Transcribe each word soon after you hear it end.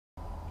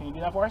Can you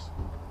do that for us?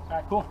 All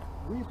right, cool.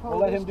 We'll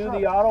let him do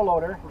the auto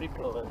loader.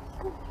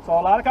 So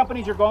a lot of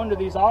companies are going to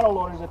these auto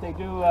loaders if they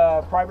do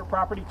private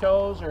property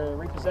tows or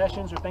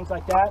repossessions or things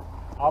like that.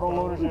 Auto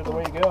loaders are the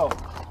way to go.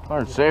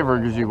 Well, it's safer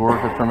because you can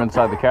work it from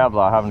inside the cab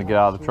without having to get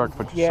out of the truck,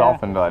 put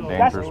yourself into that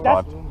dangerous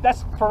spot.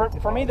 That's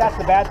for me, that's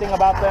the bad thing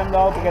about them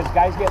though, because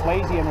guys get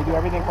lazy and they do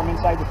everything from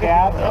inside the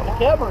cab. You have a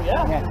camera,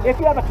 yeah. If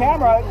you have a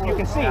camera, you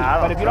can see,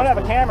 but if you don't have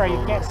a camera,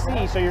 you can't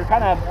see, so you're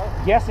kind of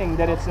guessing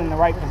that it's in the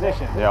right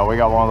position. Yeah, we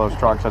got one of those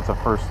trucks. That's the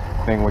first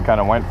thing we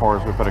kind of went for,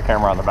 is we put a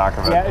camera on the back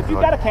of it. Yeah, if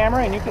you've got a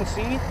camera and you can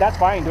see, that's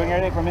fine. Doing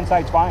everything from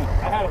inside is fine.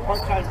 I had a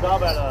part-time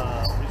job at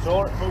a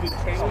resort moving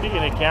trailers.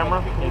 Speaking of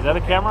camera, is that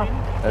a camera?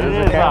 It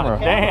is a camera.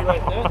 Damn.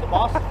 Right there's the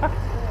boss.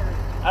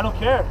 I don't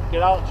care.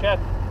 Get out and check.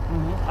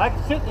 I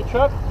can sit in the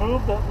truck,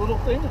 move the little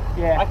thing.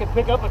 Yeah. I can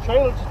pick up a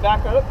trailer, just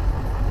back up.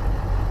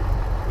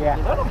 Yeah.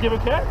 I don't give a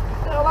care.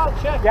 Get the hell out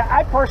and check. Yeah,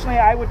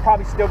 I would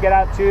probably still get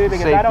out too,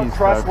 because I don't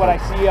trust what I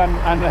see on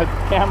the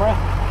camera.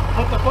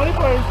 But the funny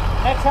part is,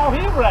 that's how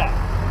he ran.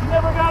 He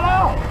never got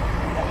out.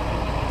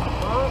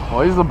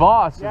 Well, he's the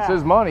boss. Yeah. It's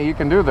his money. He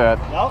can do that.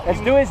 Nope.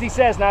 Let's do as he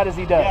says, not as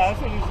he does. Yeah,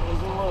 that's what he's a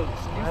little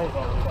excuses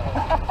all the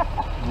time.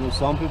 You know,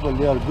 some people,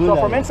 they are good So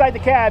at from it. inside the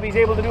cab, he's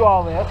able to do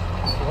all this.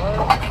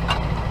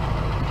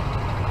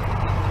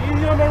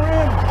 Easy on the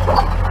rim.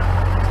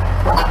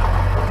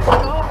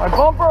 My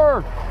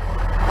bumper!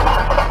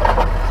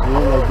 You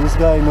know, like this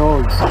guy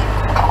knows.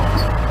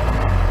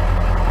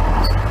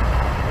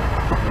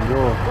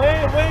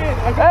 Wait.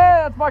 Hey,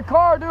 that's my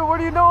car, dude. What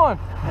are you doing?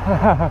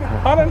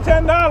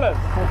 $110. $110.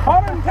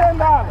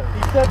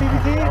 He said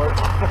DVT?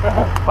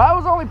 I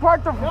was only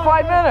parked there for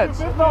 5 minutes.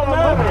 It don't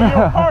matter. You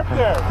were parked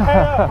there. Pay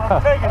up.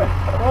 I'm taking it. I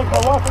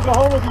want to go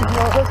home with you if you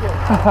don't hook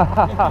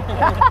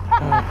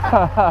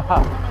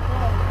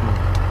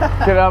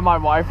it. Get out of my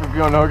wife if you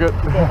don't hook it.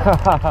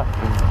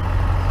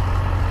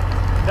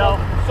 No.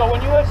 So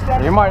when you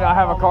extend, You might not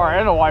have a car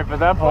and a wife at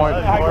that point.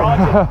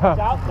 hydraulic comes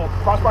out, the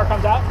crossbar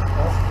comes out.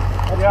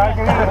 Yeah, I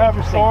can either have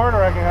it stored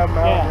or I can have it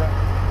out. Yeah.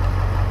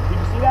 Did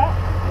you see that?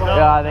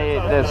 Yeah,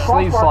 the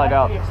sleeves crossbar slide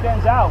out. actually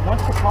extends out. Once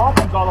the claw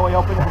comes all the way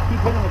open, it'll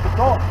keep hitting the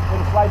control.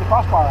 It'll slide the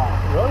crossbar out.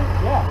 Really?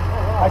 Yeah.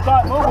 I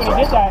saw it move when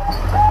he did that.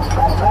 Let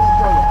me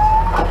show you.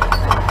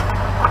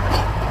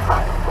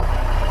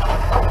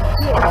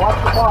 Now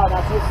watch the claw. Now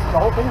see, the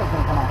whole thing is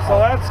going to come out.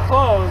 So that's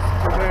closed,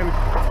 and then...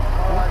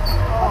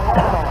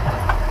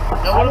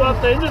 Now what about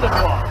the end of the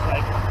claws?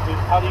 Like,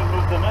 how do you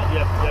move them in? You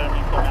have to them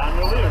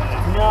manually or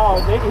anything? No,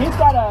 he's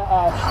got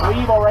a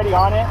sleeve already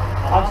on it.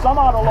 On some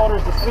auto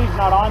loaders, the sleeve's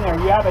not on there.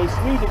 You have a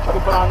sleeve that you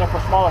can put on there for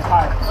smaller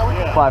tires.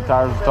 Yeah. Flat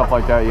tires and stuff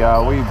like that.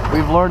 Yeah,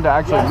 we've learned to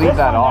actually leave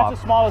that off. That's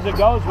as small as it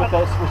goes with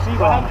this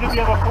receiver. What happens if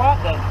you have a flat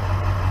then?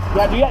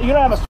 Yeah, you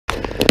don't have a.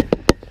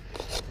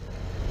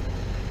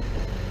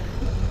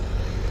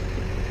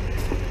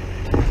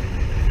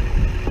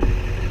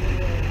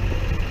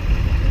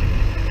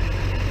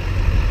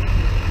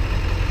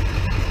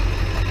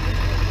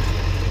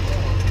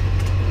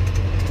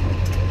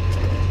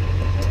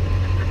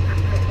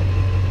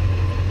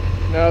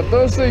 Now, if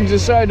those things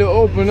decide to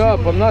open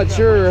up, I'm not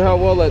sure how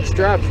well that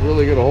strap's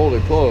really going to hold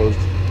it closed.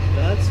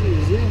 That's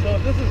easy. So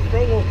if this is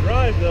front-wheel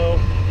drive though,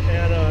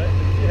 and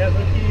it has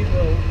a key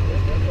though,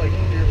 that's like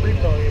you're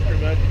repoing it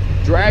pretty much.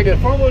 Drag it.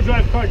 The front-wheel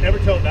drive car never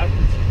tell it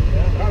backwards.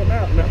 Yeah. Not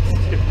about. No.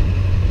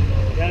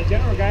 Yeah, the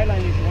general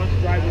guideline is you want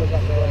the drive wheels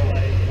up the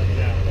way.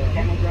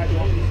 Front-wheel drive, you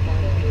want these small.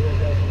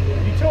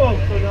 You tow them,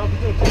 so now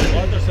you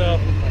watch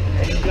yourself.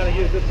 You gotta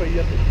use this way.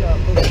 You have to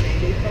put the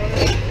gates on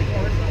it.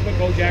 Put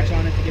go jacks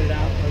on it to get it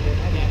out.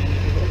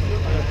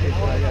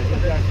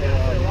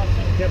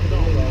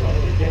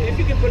 If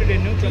you can put it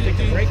in neutral, take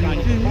the brake on,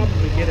 you can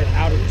probably get it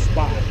out of the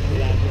spot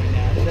without doing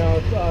that. Now,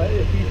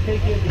 if you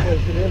take it because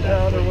it's in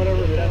town or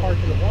whatever, the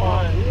parts of the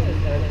spot and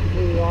it's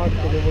completely locked,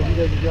 so then when you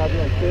guys drive it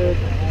like this,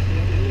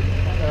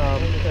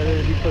 and then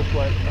if you push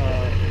what?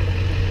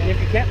 If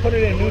you can't put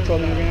it in neutral,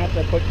 then you're going to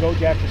have to put go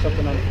jacks or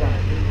something on the front.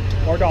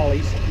 Or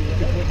dollies.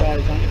 You can put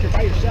dollies on. If you're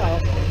by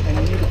yourself and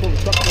you need to pull the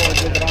truck forward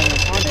with it on it,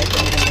 then you're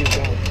going to use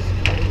dollies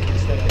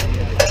instead of the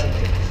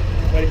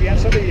but if you have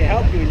somebody to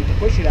help you and you can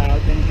push it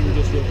out, then you can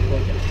just do it with go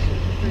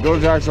jacks. Go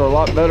jacks are a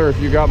lot better if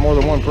you got more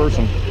than one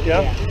person.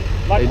 Yeah.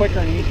 A lot quicker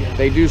and easier.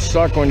 They do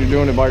suck when you're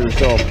doing it by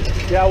yourself.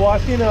 Yeah, well,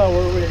 I've seen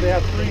where they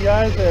have 3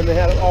 guys and they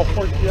had all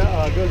 4 go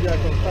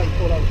jacks on the side to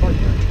pull it out of the park.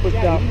 Push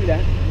it out. You do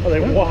that. I was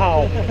like,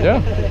 wow.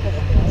 Yeah.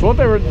 So what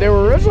they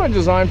were originally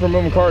designed for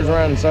moving cars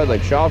around inside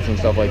like shops and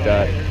stuff like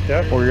that.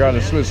 Yeah. Or you're on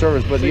a smooth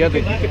surface, but So you have to.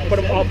 you could put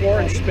them all four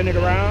and spin it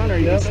around, or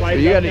you can slide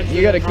But it up next you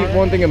to got to the keep car.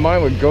 one thing in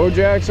mind with go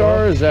jacks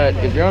is that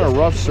if you're on a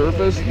rough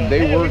surface,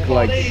 they work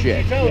like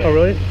shit. Oh,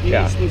 really? You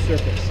Yeah. need a smooth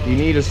surface. You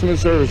need a smooth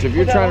surface. If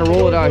you're trying to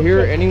roll it out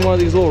here, any one of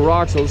these little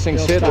rocks, those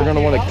things hit, they're going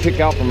to want to kick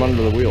out from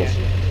under the wheels.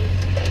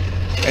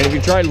 And if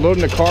you try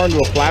loading a car into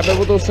a flatbed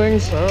with those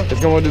things, it's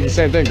going to want to do the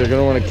same thing. They're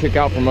going to want to kick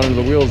out from under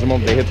the wheels the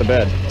moment they hit the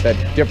bed. That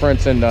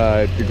difference in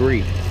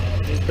degree.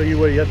 So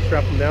you have to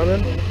strap them down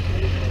then?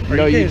 Or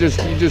No, you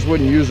can't- just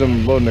wouldn't use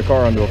them loading the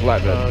car onto a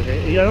flatbed.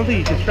 Okay. Yeah, I don't think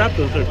you can strap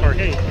those to a car,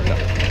 can you? No.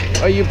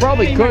 You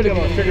probably You could might be if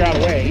able to figure out a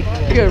way.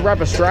 you could wrap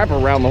a strap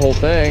around the whole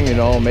thing, you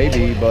know,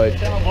 maybe. But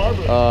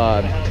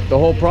the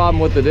whole problem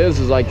with it is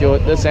like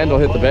this end will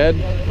hit the bed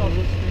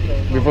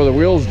before the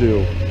wheels do,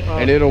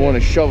 and it'll want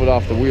to shove it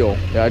off the wheel.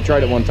 Yeah, I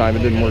tried it one time. It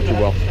didn't work too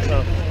well.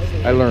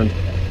 I learned.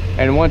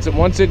 And once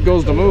it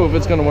goes to move,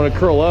 it's going to want to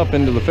curl up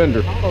into the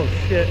fender. Oh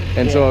shit.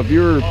 And so if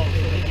you're,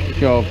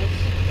 you know,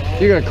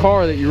 you got a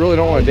car that you really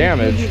don't want to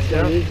damage.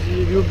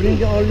 You bring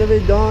it all the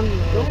way down.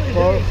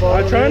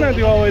 I try not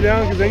to go all the way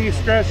down because then you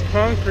scratch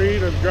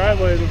concrete or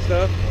driveways and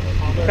stuff.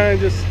 You kind of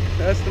just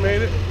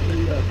estimate it.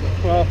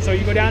 Well, So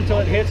you go down until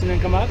it hits and then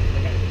come up?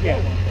 Yeah.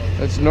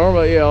 It's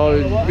normal, you know,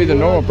 it'd be the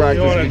normal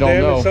practice if you don't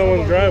damage know.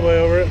 someone's driveway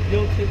over it.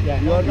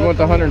 You want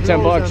the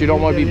 $110, you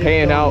don't want to be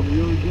paying out.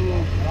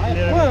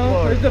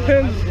 Well, it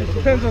depends. It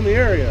depends on the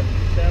area.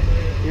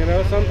 You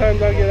know,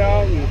 sometimes I get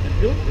out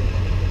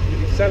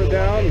and set it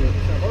down. And,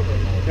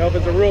 you know, if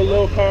it's a real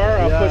low car,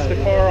 I'll push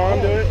the car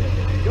onto it.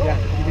 Yeah,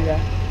 you do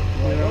that.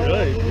 You know,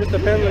 really, it just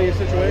depends on your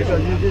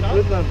situation. You did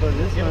good one for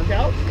this one.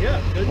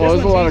 Well,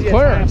 there's a lot of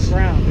clearance.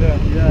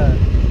 Yeah.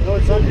 No,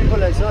 some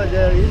people I saw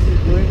they're easy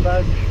going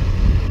back.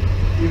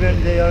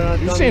 Even they are not.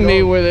 You've seen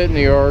me with it in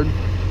the yard.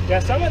 Yeah,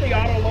 some of the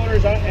auto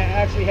loaders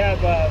actually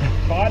have a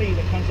body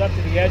that comes up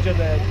to the edge of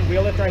the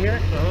wheel lift right here.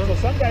 So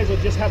some guys will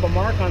just have a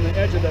mark on the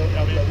edge of the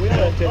wheel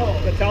lift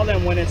to tell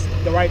them when it's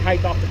the right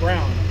height off the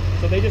ground.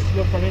 So they just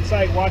look from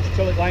inside, watch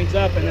until it lines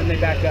up, and then they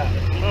back up.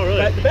 Oh,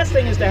 really? But the best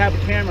thing is to have a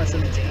camera so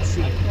that you can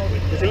see.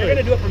 Because if you're going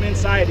to do it from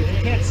inside, if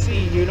you can't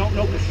see, you don't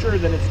know for sure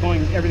that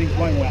everything's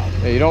going well.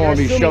 Yeah, you don't want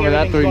to be You're assuming shoving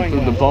that through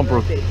everything's the going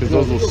bumper because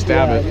those will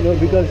stab it. No,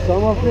 because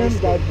some of them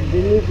that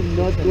believe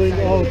not going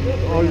out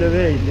all the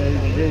way.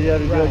 They are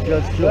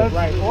just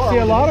See,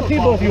 a lot of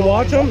people, if you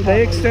watch them,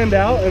 they extend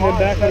out and then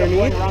back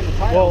underneath.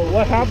 Well,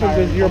 what happens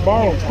is your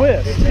bar will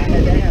twist,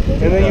 and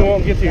then you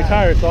won't get to your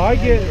tire. So I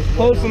get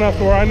close enough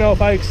to where I know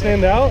if I extend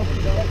out,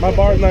 my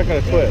bar's not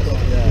going to twist.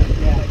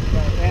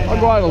 I'll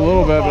go out a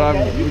little bit, but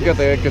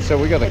like I said,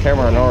 we got the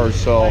camera on ours,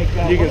 so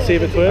You can see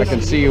if it I twists.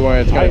 can see when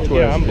it's going to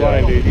twist. Yeah, I'm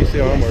blind, dude. You see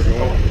what I'm working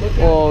with.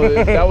 Well,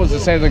 that was the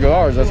same thing with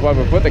ours. That's why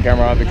we put the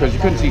camera on, because you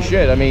couldn't see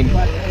shit. I mean,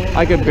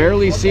 I could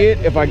barely see it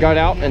if I got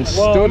out and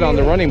stood on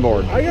the running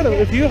board.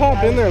 If you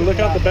hop in there and look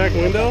out the back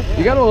window.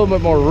 You got a little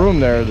bit more room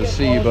there to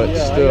see, but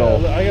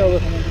still. I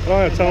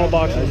don't have tunnel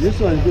boxes. This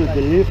one is good.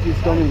 The lift is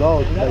coming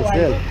out by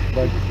itself.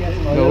 But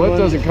The lift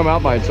doesn't come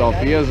out by itself.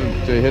 He has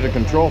to hit a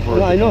control for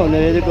no, I it. know.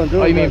 The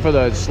control. Oh, you mean for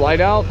the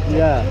slide out?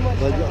 Yeah,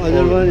 but the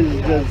other one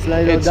is the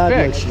slide out It's that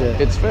fixed. much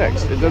there. It's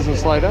fixed. It doesn't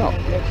slide out.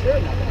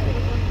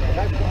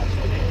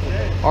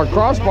 Our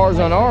crossbars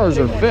on ours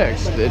are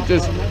fixed. It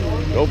just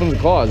opens the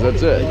claws.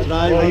 That's it.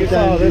 Try Well, you one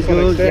saw time this one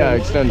because extend. Yeah, it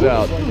extends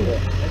out.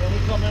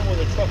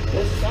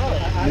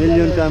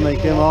 million time I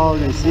came out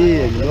and see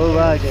and go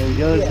back and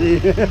go see.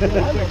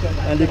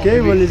 And the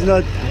cable is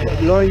not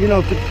long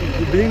enough to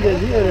bring it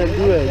here and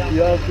do it.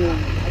 You have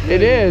to.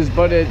 It is,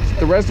 but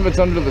the rest of it's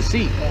under the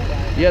seat.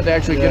 You have to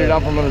actually get it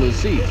out from under the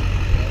seat.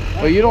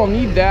 But you don't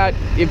need that.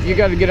 If you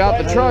got to get out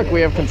the truck, we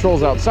have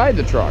controls outside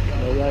the truck.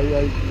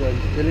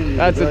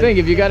 That's the thing.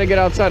 If you got to get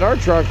outside our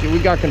truck, we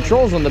got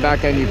controls on the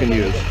back end you can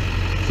use.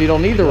 So you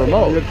don't need the The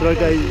remote. truck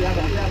I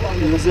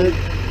use it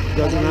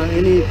doesn't have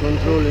any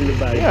control in the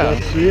back. Yeah.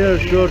 Just rear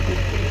short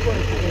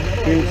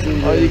things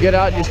in Oh, you get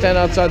out, you stand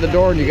outside the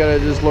door, and you got to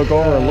just look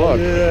over and look.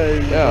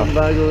 Yeah. Come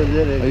back over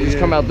there. You just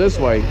come out this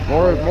way.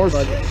 More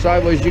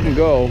sideways you can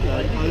go.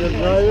 On the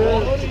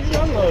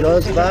driver,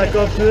 just back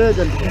up to it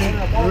and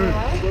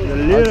the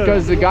That's rear.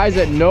 because the guys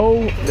that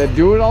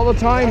do it all the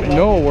time,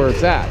 know where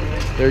it's at.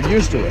 They're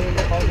used to it.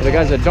 The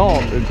guys that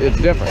don't, it's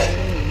different.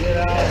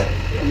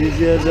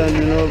 Easier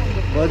than,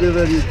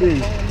 whatever you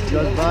think.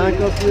 Just back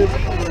up to it,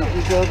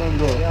 pick up and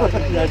go.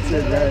 That's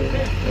it,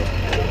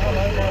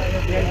 right?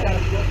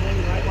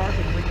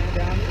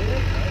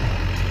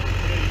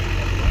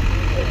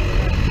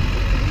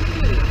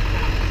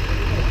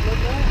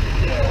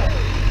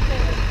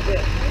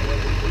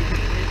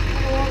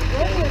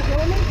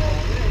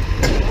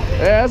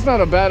 Yeah, that's not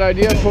a bad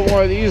idea. Put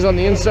one of these on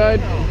the inside.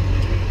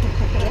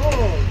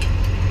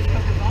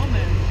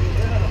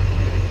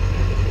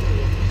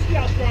 See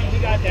how strong he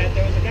got that?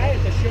 There was a guy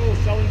at the show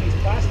selling these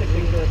plastic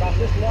things that are about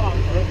this long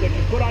that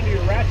you put onto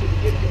your ratchet to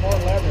give you more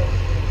leverage.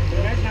 Can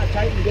you imagine how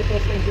tight you get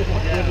those things with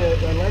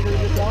the lever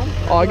this long?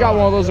 Oh, I got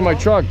one of those in my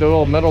truck. The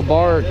little metal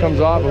bar, it comes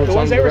off, it hooks The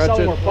ones onto they the were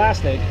selling ratchet. were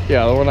plastic.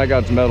 Yeah, the one I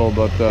got is metal,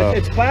 but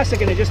It's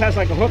plastic and it just has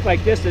like a hook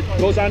like this that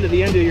goes onto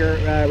the end of your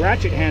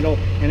ratchet handle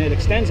and it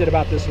extends it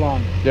about this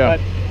long. Yeah.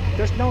 But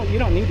you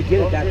don't need to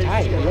get it that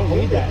tight. You don't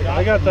need that.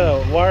 I got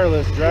the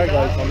wireless drag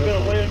lights on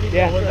this one.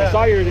 Yeah, I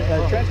saw your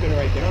transmitter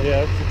right there.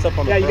 Yeah, it's up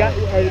on the Yeah, you got.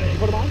 front. Did you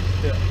put them on?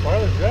 Yeah,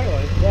 wireless drag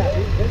lights.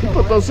 Yeah. you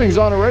put those things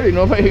on already.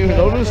 Nobody even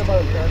noticed.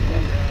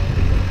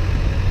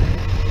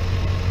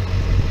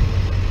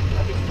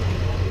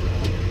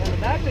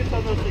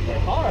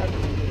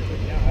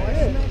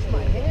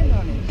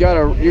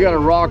 You gotta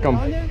rock them.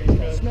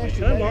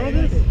 Can I borrow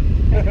this?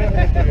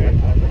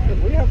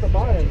 We have to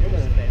buy it.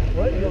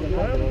 What? You have to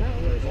buy it?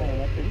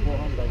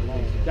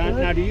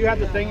 Now, do you have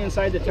the thing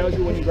inside that tells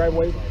you when you drive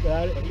away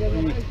without it?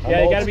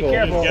 Yeah, you got to be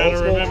careful. Old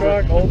school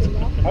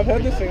truck, I've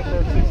had this thing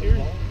for 6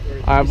 years.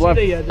 I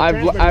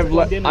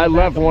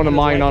left one of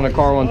mine on a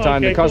car one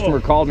time. The customer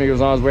called me. He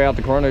was on his way out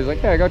the corner. He's like,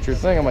 "Hey, I got your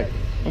thing." I'm like,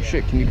 "Oh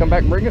shit, can you come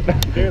back and bring it?"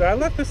 Dude, I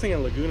left this thing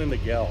in Laguna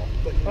Niguel.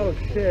 Oh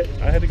shit!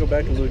 I had to go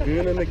back to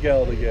Laguna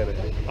Niguel to get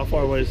it. How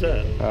far away is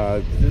that?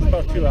 It's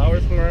about 2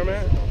 hours from where I'm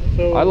at.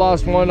 So I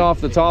lost one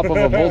off the top of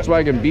a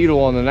Volkswagen Beetle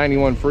on the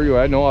 91 freeway.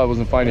 I know I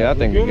wasn't finding that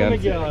thing again.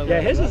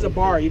 Yeah, his is a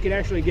bar. You can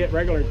actually get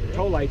regular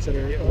tow lights that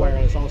are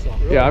wireless also.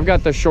 Yeah, I've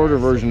got the shorter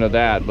version of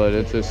that, but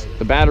it's just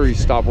the batteries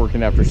stopped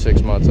working after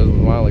 6 months. That was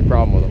my only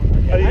problem with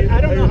them.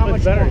 I don't know how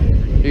much better.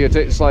 You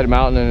can slide them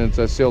out, and then it's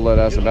a sealed lead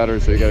acid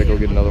battery, so you got to go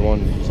get another one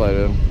and slide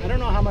it in. I don't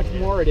know how much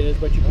more it is,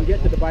 but you can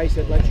get the device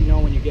that lets you know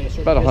when you get a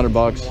certain About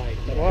 $100 distance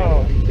from the light.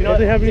 wow. You know, Do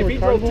they have any if you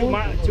drove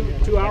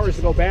rechargeable? 2 hours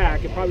to go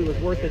back, it probably was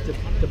worth it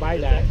to buy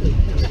that.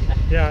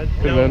 Yeah.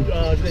 Good man. Do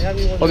they have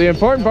any Well, the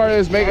important part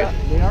is make it.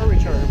 They are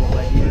rechargeable.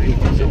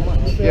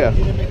 Yeah,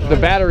 the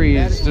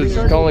batteries just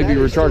can only be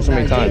recharged so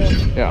many times.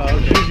 Yeah.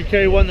 You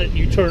carry one that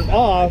you turn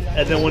off,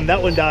 and then when that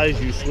one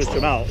dies, you switch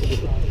them out.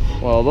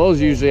 Well, those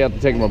usually have to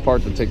take them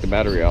apart to take the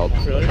battery out.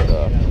 Really?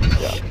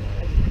 Yeah.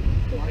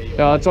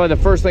 No, that's why the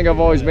first thing I've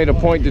always made a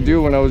point to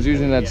do when I was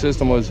using that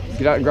system was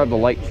get out and grab the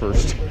light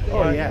first.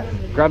 Oh yeah.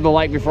 Grab the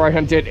light before I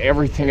undid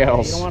everything You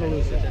else. don't want to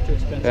lose it. They're too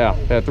expensive.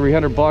 Yeah,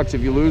 $300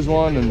 if you lose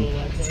one, and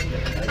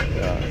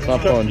yeah, it's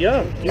not fun.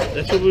 Yeah,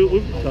 that's what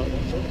we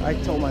I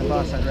told my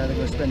boss I'd rather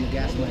go spend the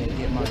gas money to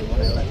get money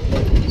when I left.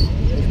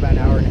 It's about an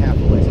hour and a half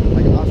away. So I'm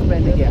like, I'll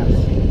spend the gas.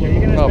 Yeah,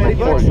 you're gonna Oh, spend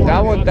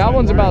for that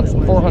one's about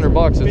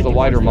 $400. It's the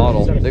wider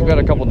model. They've got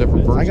a couple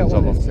different I got versions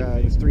of one them.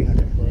 that's it's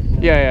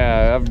 300.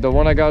 Yeah, the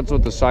one I got's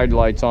with the side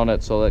lights on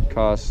it, so that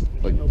costs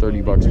like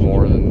 $30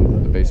 more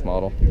than the base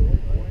model.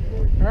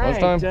 All right.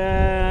 Last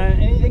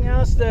time? Anything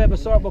else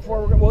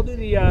before we'll do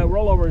the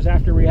rollovers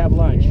after we have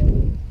lunch?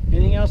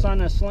 Anything else on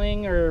the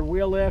sling or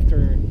wheel lift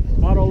or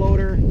auto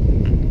loader?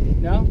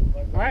 No?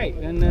 All right,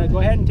 then go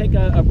ahead and take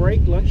a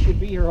break. Lunch should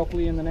be here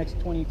hopefully in the next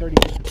 20-30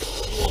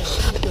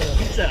 minutes.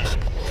 Pizza.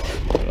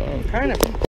 Kind of.